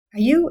Are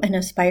you an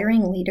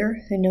aspiring leader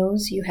who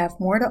knows you have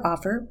more to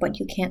offer but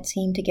you can't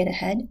seem to get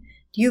ahead?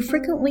 Do you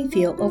frequently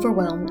feel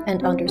overwhelmed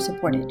and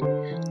under-supported?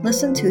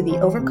 Listen to the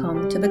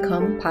Overcome to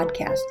Become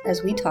podcast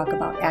as we talk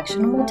about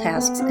actionable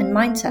tasks and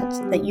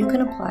mindsets that you can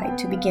apply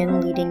to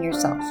begin leading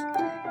yourself.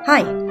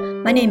 Hi,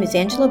 my name is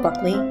Angela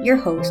Buckley, your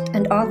host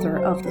and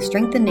author of the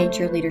Strength in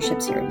Nature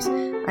Leadership Series.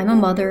 I'm a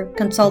mother,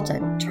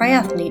 consultant,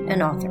 triathlete,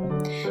 and author.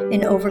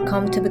 In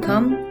Overcome to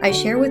Become, I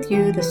share with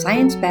you the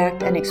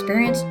science-backed and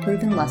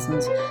experience-proven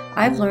lessons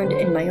I've learned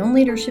in my own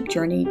leadership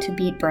journey to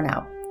beat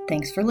burnout.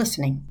 Thanks for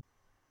listening.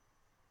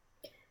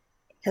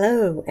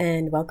 Hello,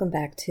 and welcome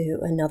back to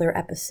another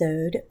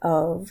episode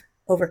of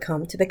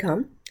Overcome to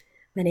Become.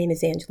 My name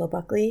is Angela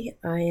Buckley.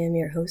 I am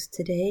your host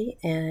today,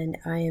 and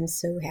I am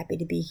so happy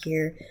to be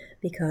here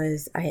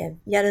because I have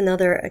yet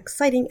another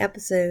exciting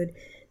episode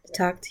to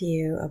talk to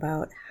you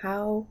about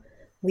how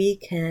we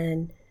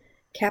can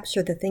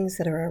capture the things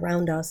that are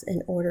around us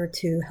in order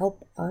to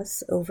help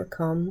us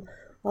overcome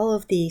all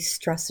of the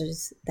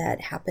stresses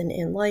that happen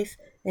in life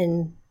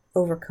and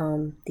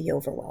overcome the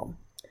overwhelm.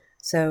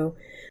 So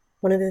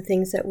one of the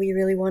things that we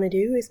really want to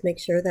do is make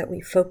sure that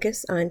we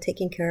focus on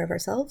taking care of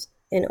ourselves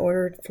in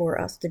order for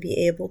us to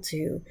be able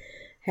to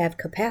have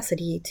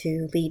capacity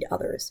to lead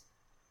others.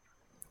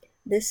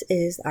 This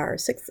is our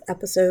 6th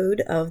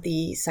episode of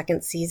the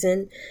 2nd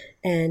season,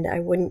 and I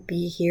wouldn't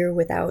be here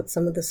without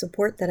some of the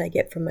support that I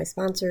get from my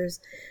sponsors.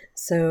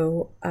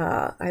 So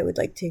I would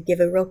like to give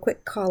a real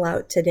quick call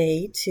out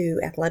today to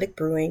Athletic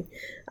Brewing.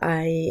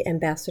 I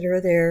ambassador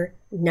their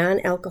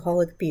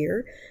non-alcoholic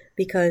beer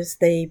because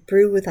they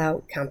brew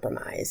without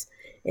compromise.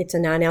 It's a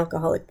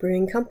non-alcoholic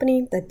brewing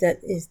company that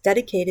is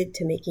dedicated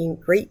to making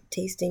great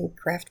tasting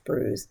craft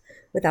brews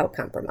without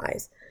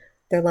compromise.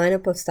 Their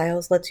lineup of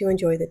styles lets you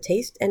enjoy the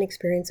taste and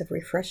experience of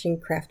refreshing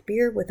craft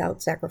beer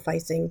without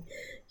sacrificing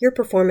your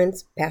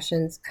performance,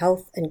 passions,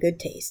 health, and good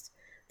taste.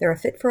 They're a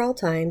fit for all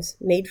times,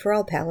 made for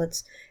all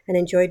palates, and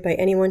enjoyed by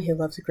anyone who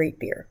loves great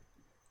beer.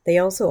 They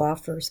also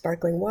offer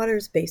sparkling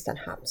waters based on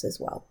hops as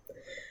well.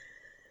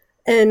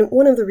 And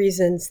one of the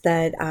reasons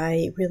that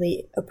I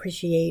really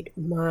appreciate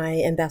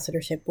my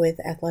ambassadorship with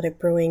Athletic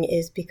Brewing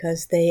is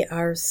because they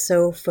are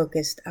so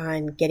focused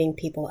on getting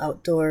people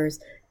outdoors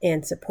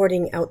and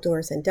supporting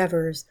outdoors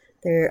endeavors.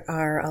 There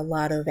are a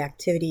lot of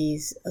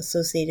activities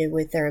associated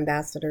with their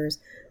ambassadors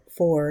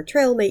for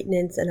trail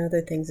maintenance and other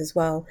things as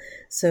well.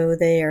 So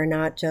they are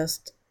not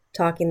just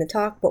talking the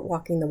talk, but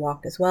walking the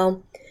walk as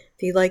well.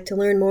 If you'd like to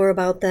learn more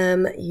about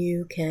them,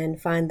 you can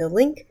find the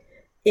link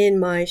in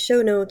my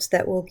show notes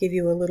that will give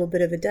you a little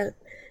bit of a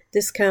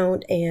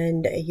discount,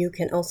 and you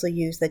can also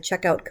use the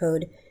checkout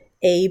code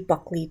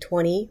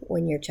ABuckley20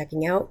 when you're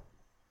checking out.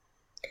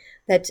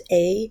 That's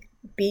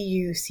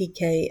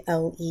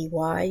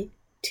ABuckley20.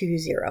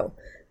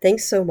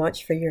 Thanks so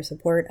much for your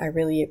support. I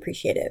really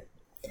appreciate it.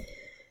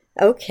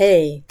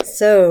 Okay,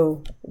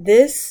 so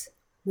this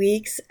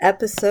week's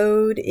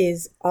episode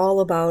is all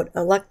about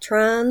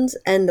electrons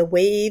and the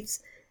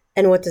waves,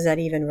 and what does that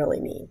even really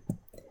mean?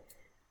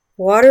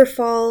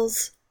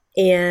 Waterfalls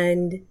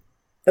and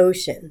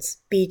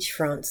oceans,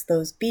 beachfronts,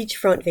 those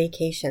beachfront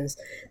vacations,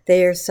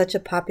 they are such a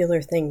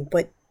popular thing,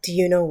 but do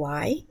you know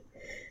why?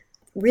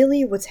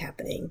 Really what's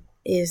happening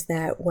is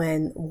that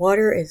when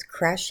water is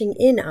crashing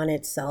in on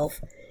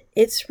itself,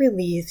 it's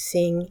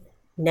releasing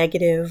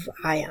negative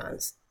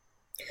ions.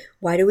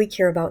 Why do we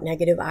care about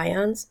negative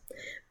ions?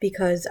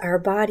 Because our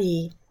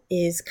body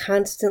is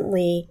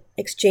constantly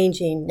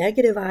exchanging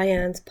negative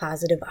ions,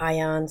 positive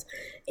ions,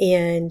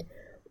 and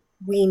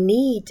we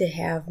need to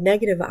have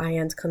negative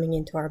ions coming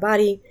into our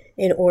body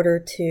in order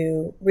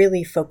to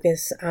really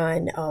focus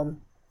on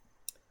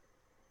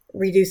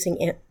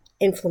reducing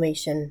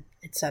inflammation,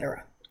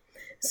 etc.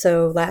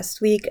 So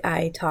last week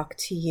I talked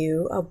to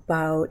you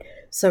about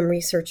some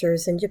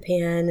researchers in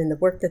Japan and the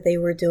work that they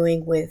were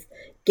doing with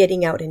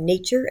getting out in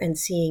nature and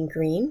seeing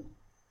green.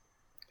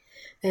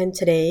 And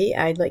today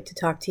I'd like to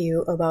talk to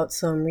you about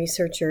some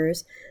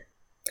researchers,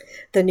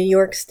 the New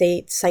York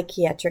State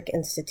Psychiatric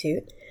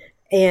Institute,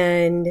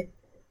 and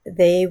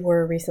they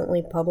were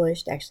recently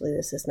published. Actually,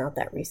 this is not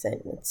that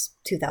recent. It's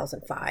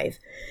 2005.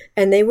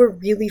 And they were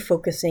really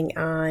focusing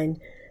on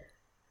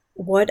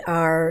what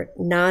are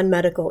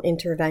non-medical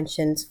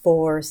interventions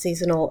for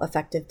seasonal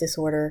affective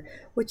disorder,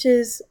 which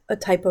is a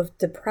type of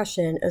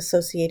depression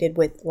associated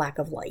with lack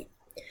of light.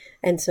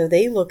 And so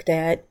they looked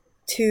at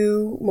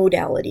 2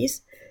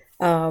 modalities,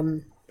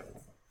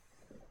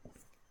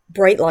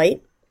 bright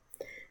light.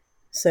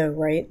 So,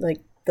 right,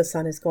 like the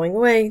sun is going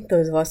away.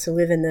 Those of us who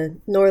live in the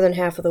northern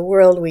half of the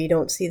world, we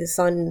don't see the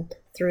sun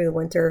through the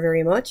winter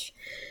very much.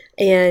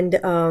 And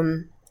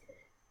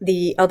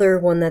the other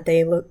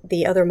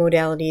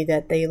modality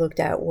that they looked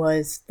at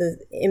was the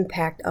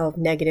impact of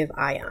negative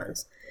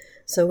ions.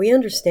 So we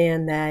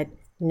understand that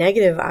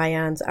negative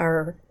ions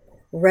are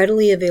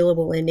readily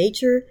available in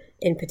nature,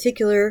 in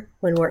particular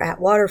when we're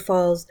at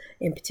waterfalls,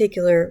 in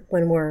particular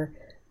when we're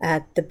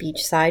at the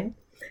beach side.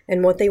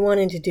 And what they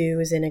wanted to do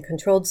is, in a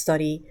controlled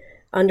study,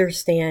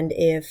 understand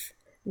if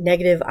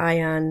negative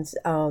ions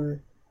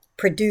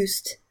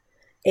produced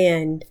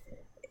and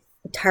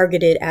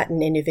targeted at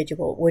an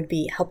individual would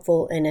be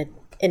helpful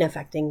in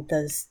affecting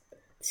the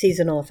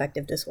seasonal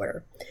affective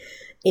disorder.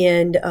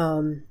 And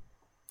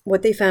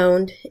what they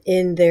found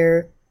in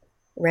their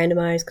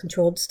randomized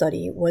controlled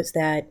study was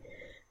that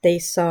they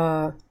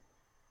saw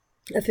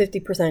a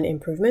 50%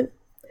 improvement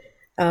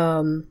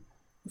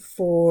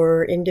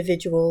for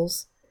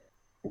individuals,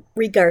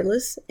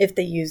 regardless if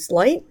they used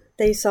light.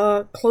 They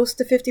saw close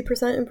to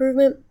 50%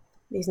 improvement.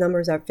 These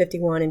numbers are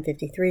 51 and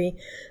 53,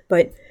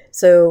 but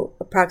so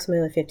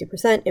approximately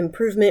 50%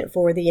 improvement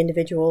for the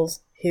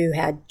individuals who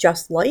had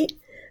just light,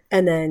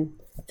 and then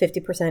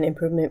 50%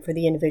 improvement for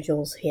the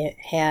individuals who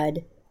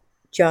had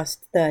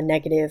just the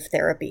negative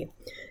therapy.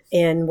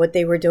 And what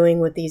they were doing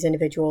with these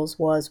individuals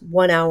was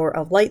 1 hour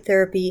of light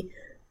therapy,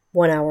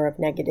 1 hour of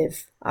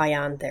negative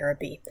ion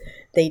therapy.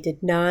 They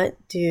did not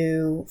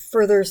do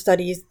further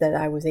studies that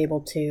I was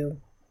able to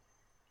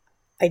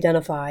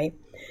identify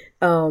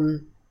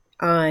on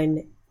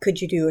could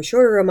you do a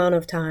shorter amount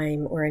of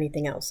time or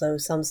anything else. So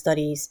some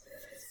studies,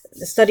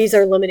 the studies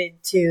are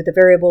limited to the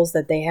variables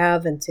that they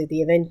have and to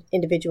the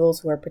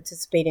individuals who are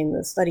participating in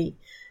the study.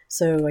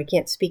 So I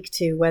can't speak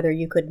to whether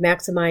you could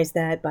maximize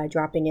that by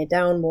dropping it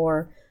down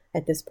more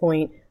at this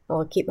point.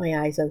 I'll keep my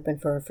eyes open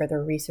for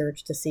further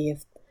research to see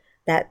if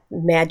that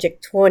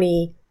magic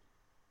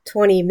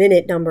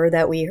 20-minute number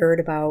that we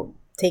heard about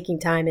taking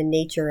time in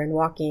nature and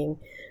walking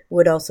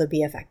would also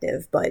be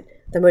effective. But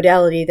the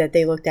modality that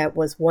they looked at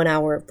was 1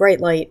 hour of bright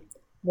light,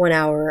 1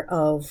 hour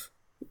of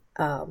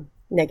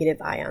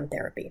negative ion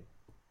therapy.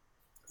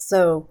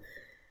 So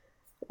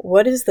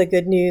what is the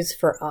good news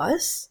for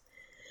us?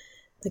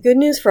 The good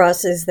news for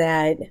us is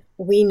that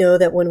we know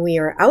that when we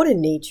are out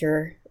in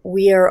nature,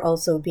 we are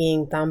also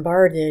being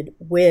bombarded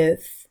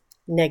with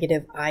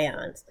negative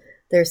ions.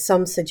 There's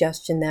some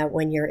suggestion that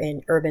when you're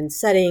in urban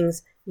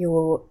settings,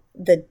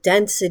 the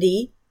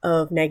density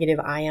of negative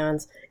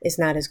ions is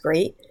not as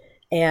great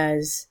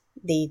as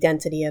the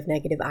density of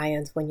negative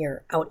ions when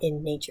you're out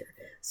in nature.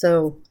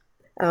 So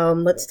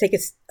let's take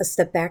a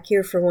step back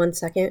here for 1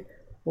 second.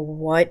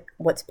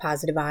 What's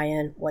positive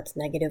ion? What's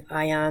negative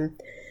ion?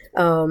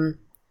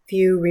 If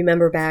you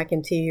remember back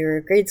into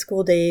your grade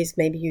school days,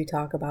 maybe you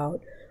talk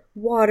about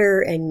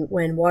water, and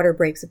when water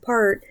breaks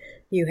apart,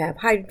 you have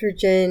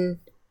hydrogen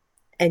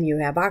and you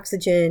have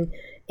oxygen,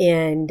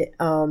 and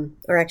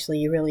or actually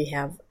you really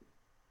have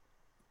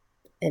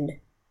an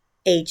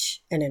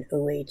H and an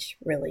OH,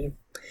 really.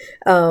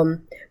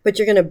 But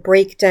you're going to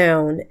break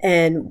down,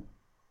 and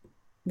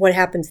what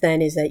happens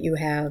then is that you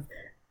have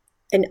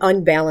an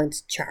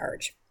unbalanced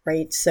charge,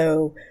 right?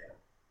 So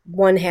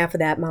one half of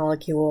that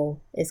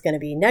molecule is going to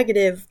be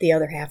negative, the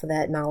other half of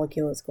that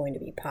molecule is going to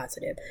be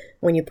positive.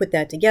 When you put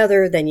that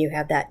together, then you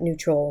have that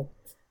neutral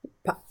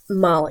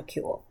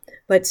molecule.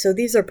 But so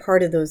these are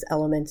part of those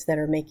elements that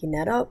are making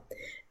that up.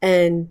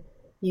 And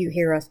you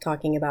hear us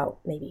talking about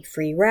maybe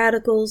free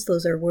radicals.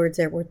 Those are words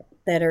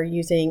that are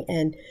using.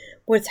 And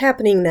what's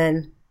happening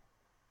then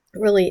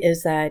really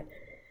is that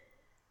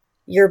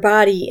your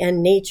body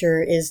and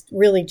nature is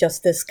really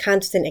just this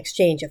constant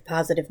exchange of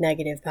positive,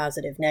 negative,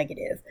 positive,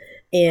 negative.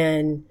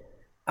 And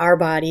our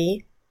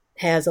body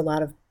has a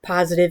lot of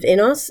positive in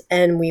us,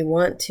 and we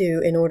want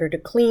to, in order to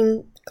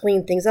clean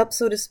things up,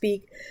 so to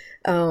speak,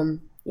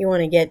 you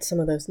want to get some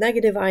of those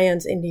negative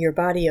ions into your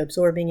body,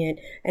 absorbing it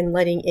and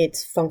letting it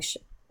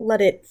function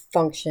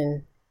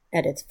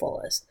at its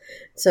fullest.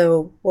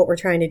 So what we're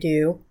trying to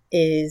do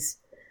is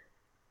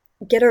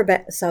get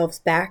ourselves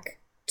back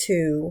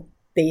to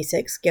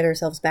basics, get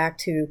ourselves back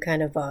to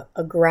kind of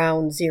a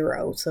ground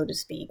zero, so to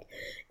speak.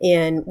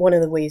 And one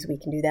of the ways we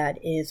can do that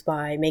is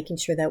by making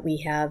sure that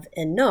we have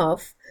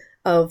enough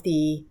of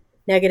the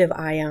negative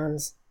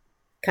ions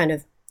kind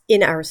of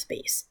in our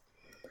space.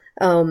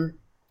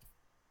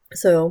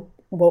 So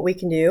what we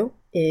can do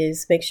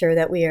is make sure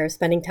that we are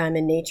spending time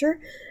in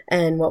nature,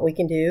 and what we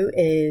can do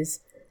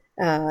is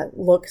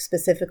look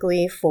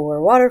specifically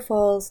for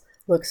waterfalls,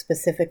 look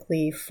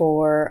specifically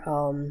for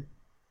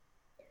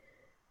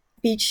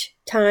beach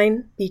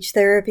time, beach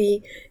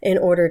therapy, in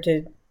order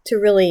to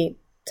really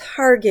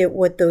target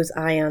what those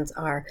ions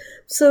are.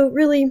 So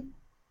really,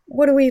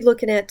 what are we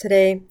looking at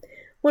today?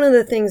 One of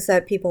the things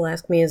that people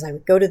ask me is I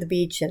would go to the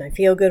beach and I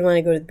feel good when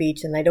I go to the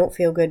beach, and I don't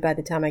feel good by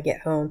the time I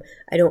get home.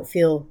 I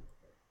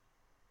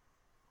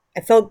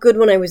felt good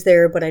when I was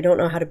there, but I don't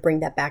know how to bring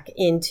that back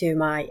into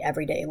my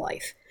everyday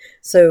life.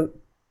 So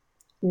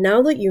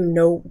now that you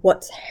know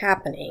what's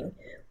happening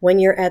when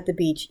you're at the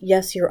beach,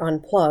 yes, you're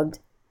unplugged,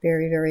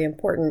 very, very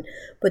important,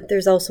 but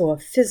there's also a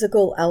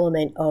physical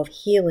element of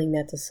healing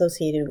that's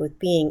associated with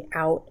being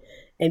out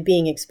and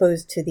being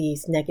exposed to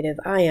these negative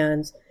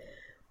ions.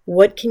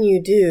 What can you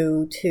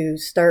do to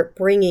start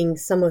bringing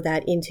some of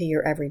that into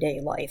your everyday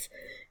life?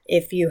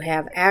 If you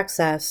have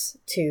access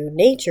to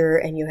nature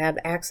and you have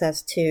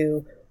access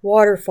to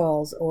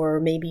waterfalls, or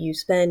maybe you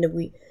spend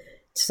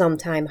some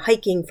time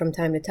hiking from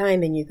time to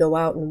time and you go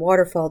out and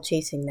waterfall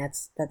chasing,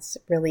 that's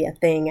really a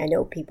thing. I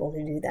know people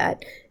who do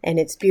that, and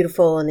it's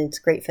beautiful and it's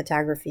great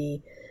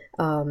photography,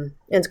 and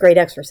it's great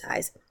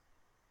exercise.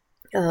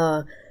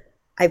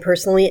 I I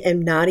personally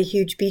am not a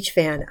huge beach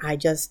fan.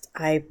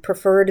 I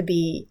prefer to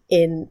be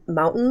in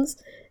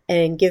mountains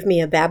and give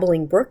me a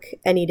babbling brook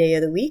any day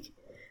of the week.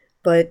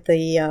 But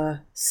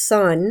the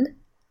sun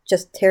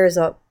just tears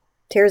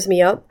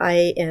me up.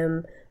 I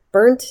am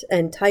burnt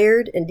and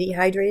tired and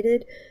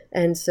dehydrated.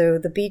 And so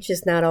the beach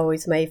is not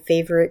always my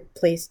favorite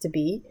place to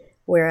be.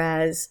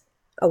 Whereas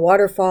a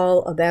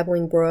waterfall, a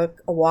babbling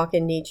brook, a walk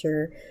in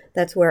nature,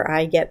 that's where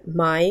I get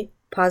my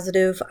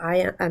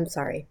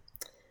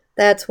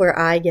that's where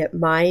I get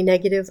my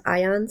negative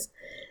ions.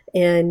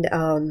 And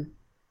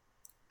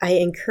I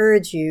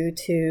encourage you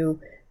to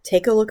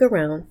take a look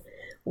around.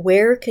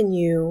 Where can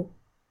you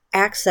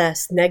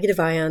access negative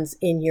ions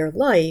in your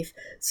life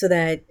so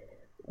that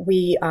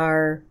we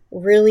are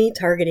really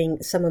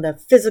targeting some of the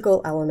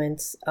physical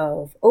elements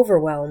of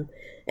overwhelm?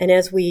 And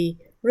as we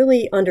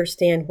really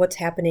understand what's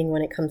happening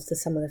when it comes to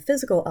some of the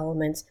physical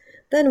elements,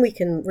 then we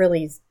can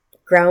really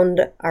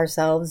ground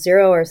ourselves,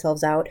 zero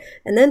ourselves out,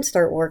 and then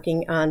start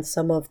working on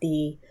some of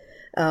the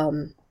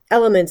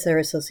elements that are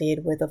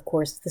associated with, of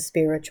course, the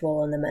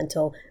spiritual and the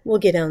mental. We'll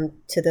get on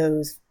to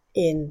those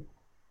in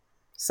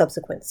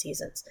subsequent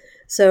seasons.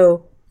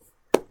 So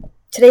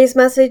today's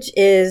message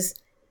is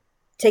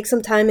take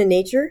some time in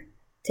nature.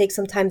 Take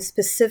some time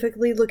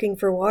specifically looking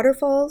for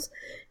waterfalls.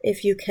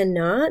 If you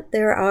cannot,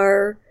 there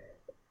are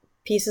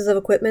pieces of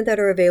equipment that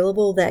are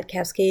available that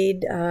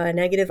cascade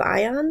negative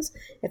ions,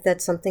 if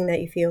that's something that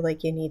you feel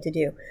like you need to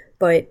do.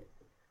 But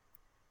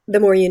the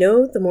more you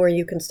know, the more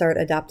you can start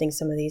adopting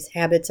some of these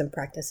habits and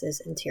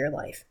practices into your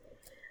life.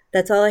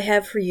 That's all I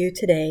have for you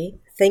today.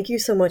 Thank you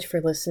so much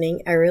for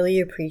listening. I really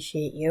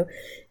appreciate you.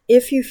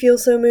 If you feel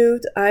so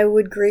moved, I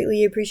would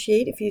greatly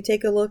appreciate if you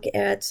take a look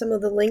at some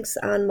of the links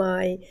on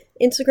my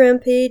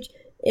Instagram page.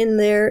 In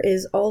there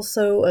is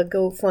also a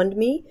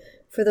GoFundMe.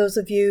 For those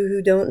of you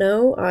who don't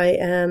know, I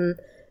am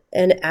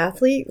an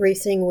athlete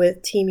racing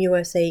with Team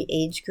USA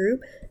age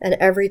group, and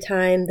every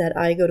time that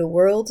I go to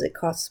Worlds, it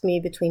costs me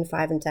between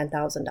 $5,000 and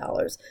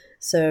 $10,000.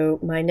 So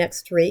my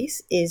next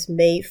race is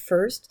May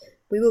 1st.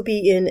 We will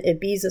be in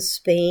Ibiza,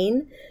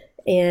 Spain,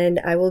 and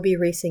I will be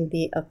racing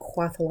the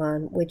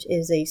aquathlon, which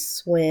is a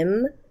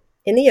swim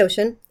in the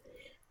ocean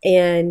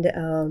and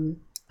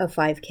a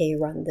 5K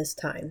run this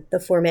time. The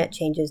format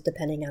changes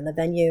depending on the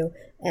venue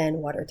and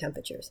water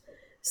temperatures.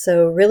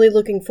 So really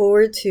looking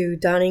forward to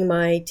donning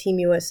my Team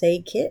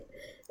USA kit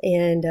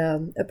and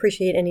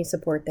appreciate any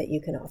support that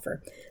you can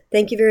offer.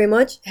 Thank you very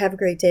much. Have a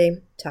great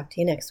day. Talk to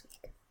you next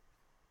week.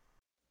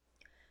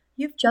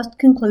 You've just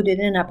concluded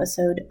an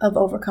episode of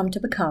Overcome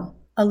to Become,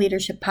 a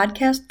leadership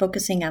podcast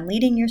focusing on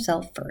leading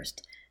yourself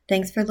first.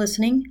 Thanks for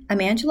listening. I'm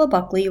Angela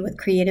Buckley with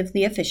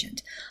Creatively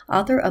Efficient,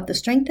 author of the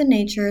Strength in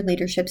Nature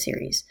Leadership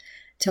Series.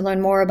 To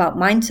learn more about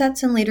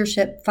mindsets and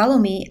leadership, follow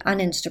me on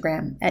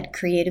Instagram at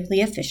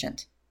Creatively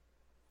Efficient.